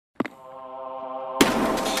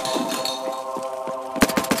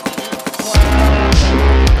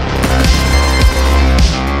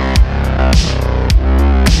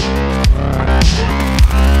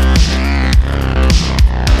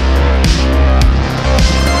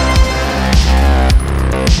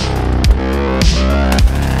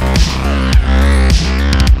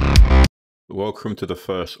Welcome to the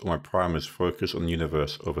first of my primers focused on the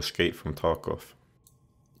universe of Escape from Tarkov.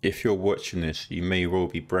 If you're watching this, you may well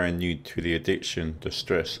be brand new to the addiction, the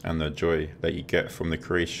stress and the joy that you get from the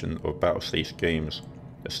creation of battle-stage games,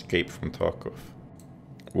 Escape from Tarkov.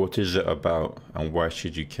 What is it about and why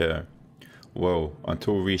should you care? Well,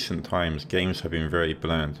 until recent times, games have been very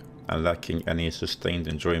bland and lacking any sustained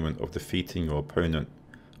enjoyment of defeating your opponent,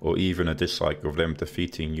 or even a dislike of them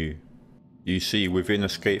defeating you. You see, within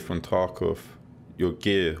Escape from Tarkov, your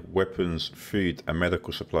gear, weapons, food and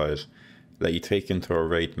medical supplies that you take into a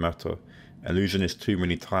raid matter, and losing this too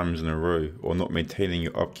many times in a row or not maintaining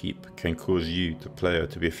your upkeep can cause you, the player,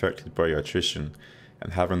 to be affected by your attrition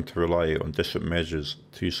and having to rely on desperate measures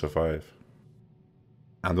to survive.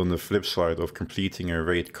 And on the flip side of completing a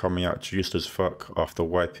raid coming out juiced as fuck after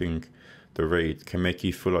wiping the raid can make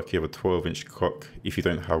you feel like you have a 12-inch cock if you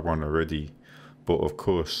don't have one already, but of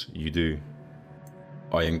course you do.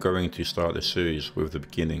 I am going to start the series with the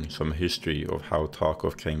beginning, some history of how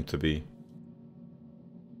Tarkov came to be.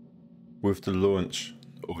 With the launch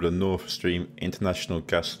of the Nord Stream international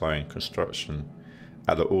gas line construction,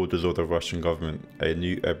 at the orders of the Russian government, a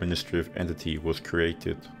new administrative entity was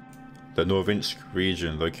created. The Novinsk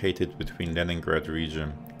region, located between Leningrad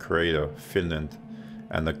region, Korea, Finland,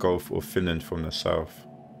 and the Gulf of Finland from the south.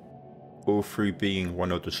 All three being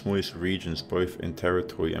one of the smallest regions both in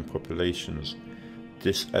territory and populations,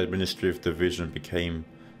 this administrative division became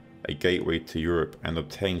a gateway to Europe and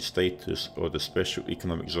obtained status of the Special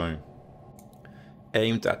Economic Zone.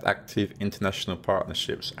 Aimed at active international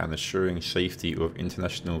partnerships and assuring safety of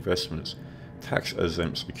international investments,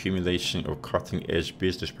 tax-exempt accumulation of cutting-edge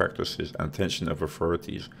business practices and attention of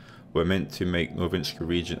authorities were meant to make Novinsk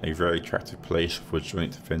region a very attractive place for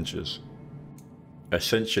joint ventures.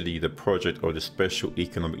 Essentially, the project of the Special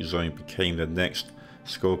Economic Zone became the next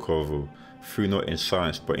Scavs, through not in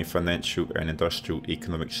science but in financial and industrial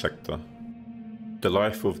economic sector. The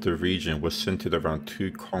life of the region was centered around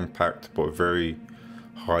two compact but very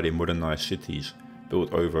highly modernized cities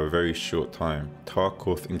built over a very short time,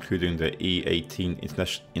 Tarkov including the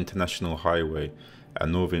E18 International Highway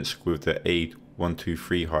and Novinsk with the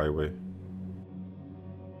A123 Highway.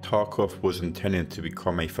 Tarkov was intended to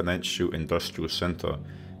become a financial industrial center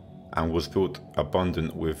and was built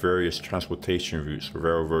abundant with various transportation routes,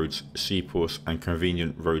 railroads, seaports and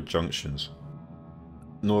convenient road junctions.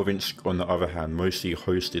 Novinsk, on the other hand, mostly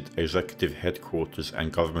hosted executive headquarters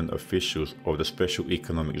and government officials of the Special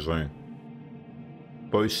Economic Zone.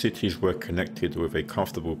 Both cities were connected with a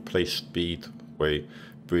comfortable place speedway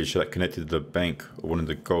bridge that connected the bank of one of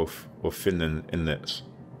the Gulf of Finland inlets.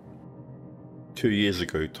 2 years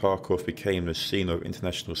ago, Tarkov became the scene of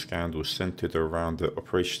international scandals centered around the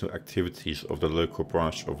operational activities of the local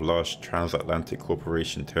branch of large transatlantic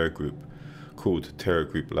corporation Terror Group, called Terror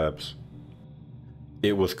Group Labs.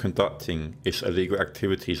 It was conducting its illegal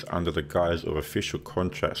activities under the guise of official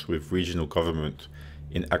contracts with regional government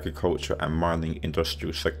in agriculture and mining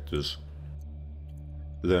industrial sectors.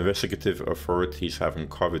 The investigative authorities have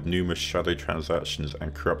uncovered numerous shadow transactions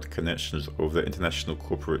and corrupt connections of the international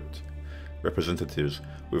corporate representatives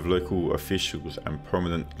with local officials and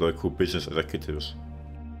prominent local business executives.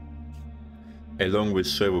 Along with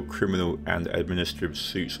several criminal and administrative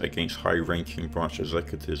suits against high-ranking branch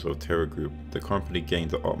executives of Terror Group, the company gained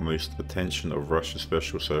the utmost attention of Russian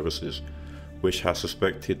special services, which has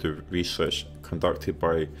suspected the research conducted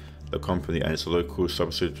by the company and its local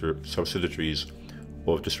subsidiaries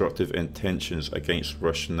of disruptive intentions against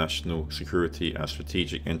Russian national security and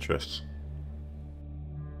strategic interests.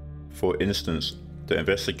 For instance, the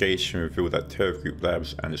investigation revealed that Terror Group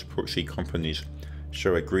Labs and its proxy companies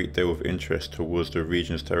show a great deal of interest towards the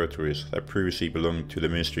region's territories that previously belonged to the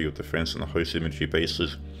Ministry of Defense and hosted military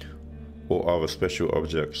bases or other special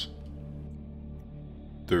objects.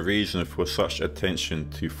 The reason for such attention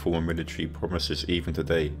to former military promises even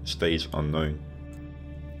today stays unknown.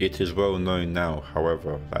 It is well known now,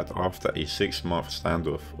 however, that after a 6-month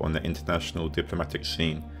standoff on the international diplomatic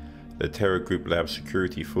scene, the Terror Group Lab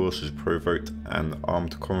security forces provoked an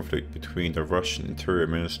armed conflict between the Russian Interior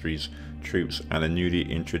Ministry's troops and the newly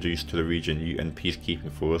introduced to the region UN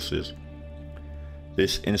peacekeeping forces.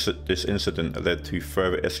 This incident led to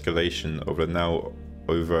further escalation of the now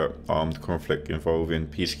over-armed conflict involving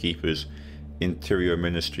peacekeepers, Interior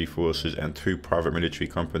Ministry forces and 2 private military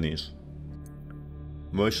companies.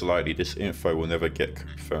 Most likely this info will never get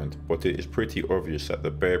confirmed, but it is pretty obvious that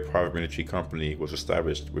the bare private military company was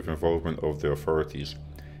established with involvement of the authorities,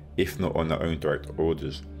 if not on their own direct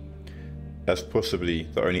orders, as possibly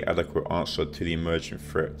the only adequate answer to the emerging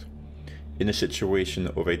threat. In a situation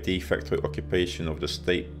of a de facto occupation of the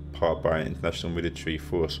state part by an international military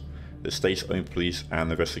force, The state's own police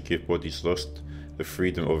and investigative bodies lost the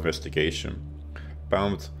freedom of investigation,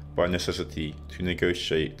 bound by necessity to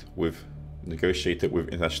negotiate it with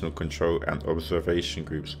international control and observation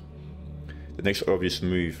groups. The next obvious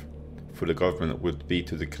move for the government would be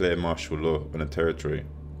to declare martial law on the territory.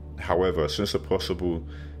 However, since the possible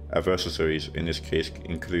adversaries in this case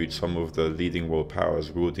include some of the leading world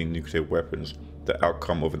powers wielding nuclear weapons, the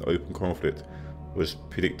outcome of an open conflict was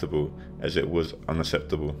predictable as it was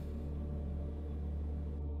unacceptable.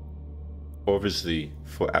 Obviously,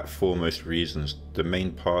 for at foremost reasons, the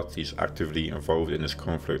main parties actively involved in this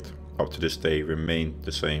conflict up to this day remain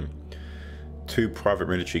the same. Two private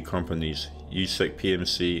military companies, USEC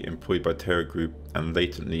PMC employed by terror group and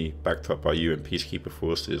latently backed up by UN peacekeeper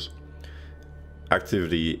forces,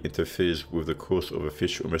 actively interferes with the course of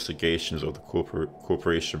official investigations of the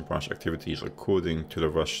corporation branch activities according to the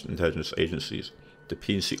Russian intelligence agencies. The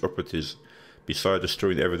PMC operatives, besides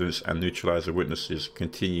destroying evidence and neutralizing witnesses,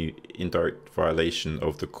 continue in direct violation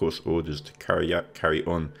of the court's orders to carry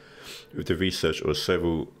on with the research of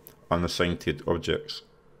several unsanctioned objects.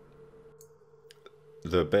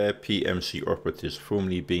 The Bear PMC operatives,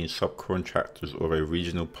 formerly being subcontractors of a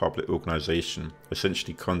regional public organization,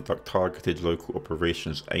 essentially conduct targeted local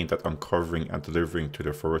operations aimed at uncovering and delivering to the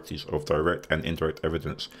authorities of direct and indirect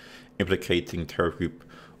evidence implicating terror group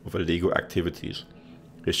of illegal activities.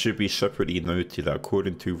 It should be separately noted that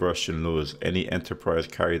according to Russian laws, any enterprise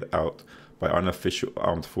carried out by unofficial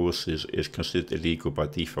armed forces is considered illegal by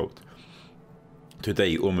default.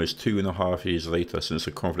 Today, almost 2.5 years later since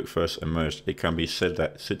the conflict first emerged, it can be said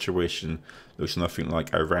that the situation looks nothing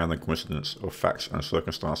like a random coincidence of facts and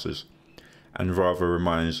circumstances, and rather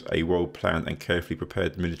reminds a well-planned and carefully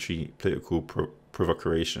prepared military political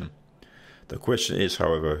provocation. The question is,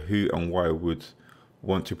 however, who and why would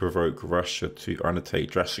want to provoke Russia to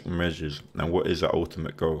undertake drastic measures, and what is their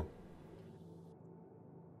ultimate goal?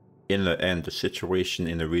 In the end, the situation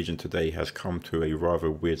in the region today has come to a rather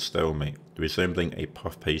weird stalemate, resembling a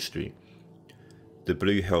puff pastry. The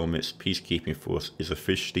Blue Helmets peacekeeping force is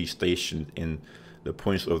officially stationed in the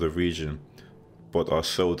points of the region, but are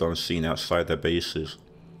seldom seen outside their bases.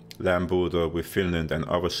 Land border with Finland and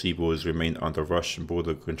other sea borders remain under Russian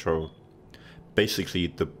border control. Basically,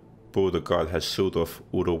 the border guard has sealed off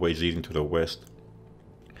all the ways leading to the west.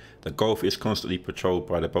 The Gulf is constantly patrolled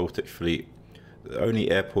by the Baltic Fleet. The only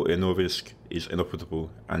airport in Novinsk is inoperable,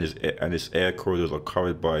 and its air corridors are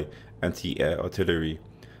covered by anti-air artillery.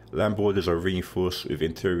 Land borders are reinforced with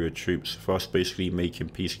interior troops, thus basically making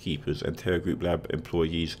peacekeepers and terror group lab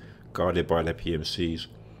employees guarded by their PMCs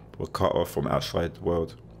were cut off from outside the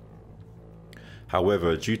world.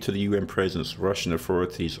 However, due to the UN presence, Russian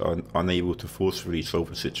authorities are unable to forcefully solve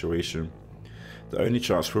the situation. The only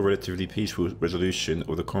chance for a relatively peaceful resolution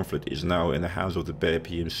of the conflict is now in the hands of the Bear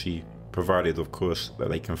PMC, provided of course that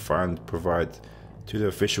they can provide to the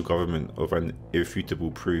official government of an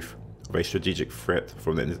irrefutable proof of a strategic threat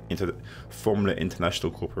from the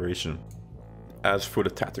international corporation. As for the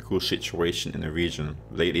tactical situation in the region,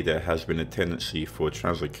 lately there has been a tendency for a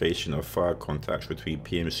translocation of fire contacts between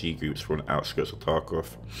PMC groups from the outskirts of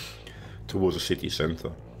Tarkov towards the city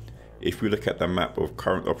centre. If we look at the map of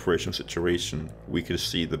current operational situation, we can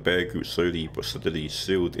see the Bear group slowly but steadily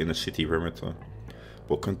sealed in the city perimeter,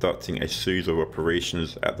 while conducting a series of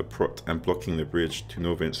operations at the Prot and blocking the bridge to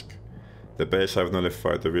Novinsk. The Bears have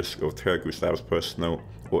nullified the risk of terror group Scavs personnel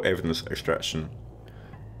or evidence extraction.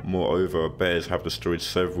 Moreover, Bears have destroyed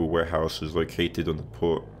several warehouses located on the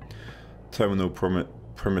port terminal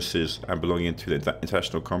premises and belonging to the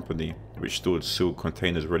international company, which stored sealed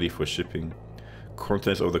containers ready for shipping.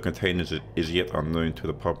 Contents of the containers is yet unknown to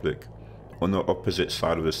the public. On the opposite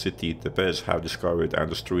side of the city, the Bears have discovered and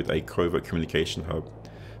destroyed a covert communication hub,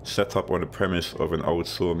 set up on the premise of an old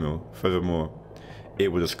sawmill. Furthermore,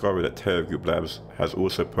 it was discovered that Terror Group Labs has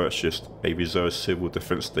also purchased a reserve civil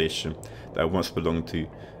defense station that once belonged to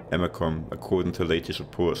Emacom. According to latest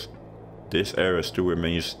reports, this area still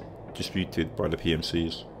remains disputed by the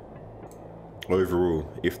PMCs.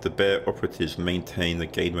 Overall, if the Bear operatives maintain the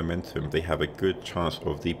gained momentum, they have a good chance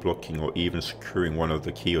of deblocking or even securing one of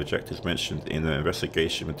the key objectives mentioned in the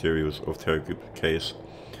investigation materials of Terror Group case.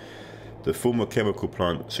 The former chemical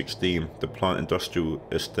plant 16, the plant industrial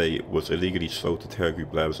estate, was illegally sold to Terror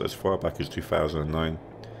Group Labs as far back as 2009,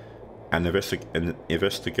 and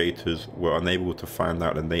investigators were unable to find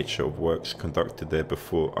out the nature of works conducted there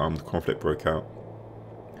before armed conflict broke out.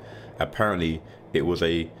 Apparently, it was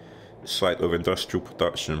a site of industrial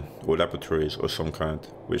production or laboratories of some kind,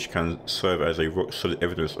 which can serve as a rock-solid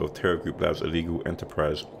evidence of Terror Group Labs' illegal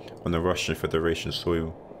enterprise on the Russian Federation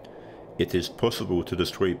soil. It is possible to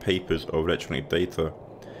destroy papers of electronic data,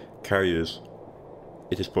 carriers.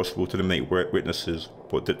 It is possible to eliminate witnesses,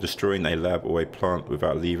 but destroying a lab or a plant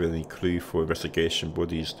without leaving any clue for investigation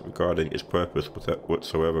bodies regarding its purpose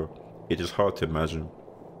whatsoever, it is hard to imagine.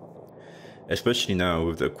 Especially now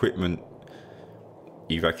with the equipment,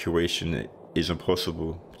 evacuation is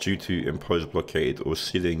impossible due to imposed blockade or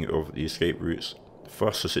sealing of the escape routes.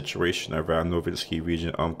 Thus, the situation around Novinsky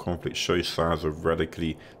region armed conflict shows signs of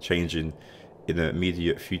radically changing in the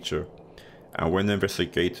immediate future. And when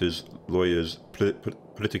investigators, lawyers,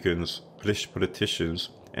 politicians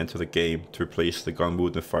enter the game to replace the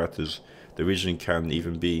gun-wielding fighters, the region can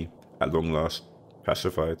even be, at long last,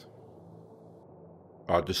 pacified.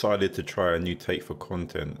 I decided to try a new take for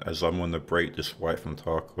content as I'm on a break this week from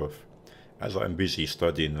Tarkov, as I'm busy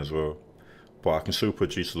studying as well, but I can still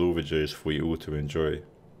produce little videos for you all to enjoy.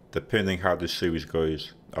 Depending how this series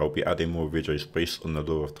goes, I will be adding more videos based on the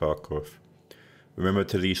lore of Tarkov. Remember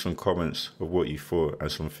to leave some comments of what you thought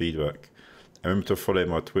and some feedback. And remember to follow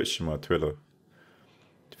my Twitch and my Twitter.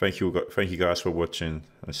 Thank you guys for watching,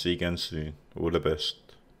 and see you again soon. All the best.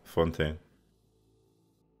 Fontaine.